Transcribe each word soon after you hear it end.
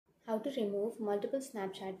how to remove multiple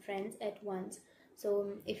Snapchat friends at once.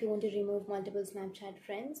 So if you want to remove multiple Snapchat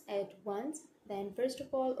friends at once, then first of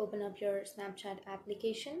all open up your Snapchat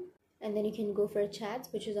application, and then you can go for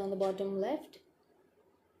chats, which is on the bottom left.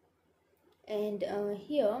 And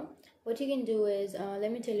here what you can do is,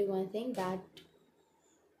 let me tell you one thing, that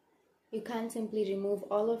you can't simply remove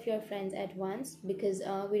all of your friends at once because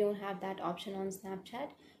we don't have that option on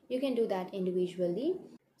Snapchat. You can do that individually.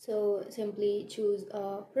 So simply choose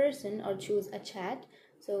a person or choose a chat.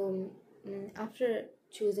 So after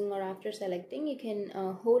choosing or after selecting, you can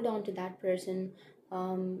hold on to that person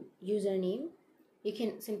username. You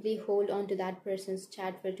can simply hold on to that person's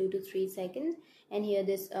chat for 2 to 3 seconds, and here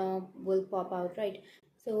this will pop out, right?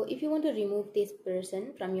 So if you want to remove this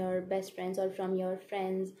person from your best friends or from your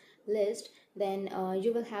friends list, then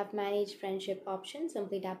you will have manage friendship option.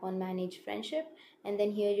 Simply tap on manage friendship, and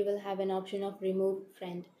then here you will have an option of remove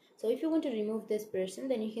friend. So if you want to remove this person,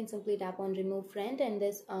 then you can simply tap on remove friend, and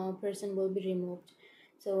this person will be removed.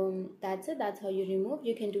 So that's it. That's how you remove.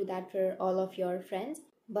 You can do that for all of your friends,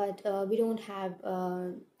 but we don't have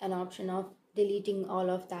an option of deleting all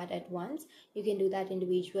of that at once. You can do that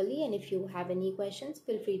individually, and if you have any questions,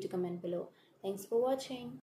 feel free to comment below. Thanks for watching.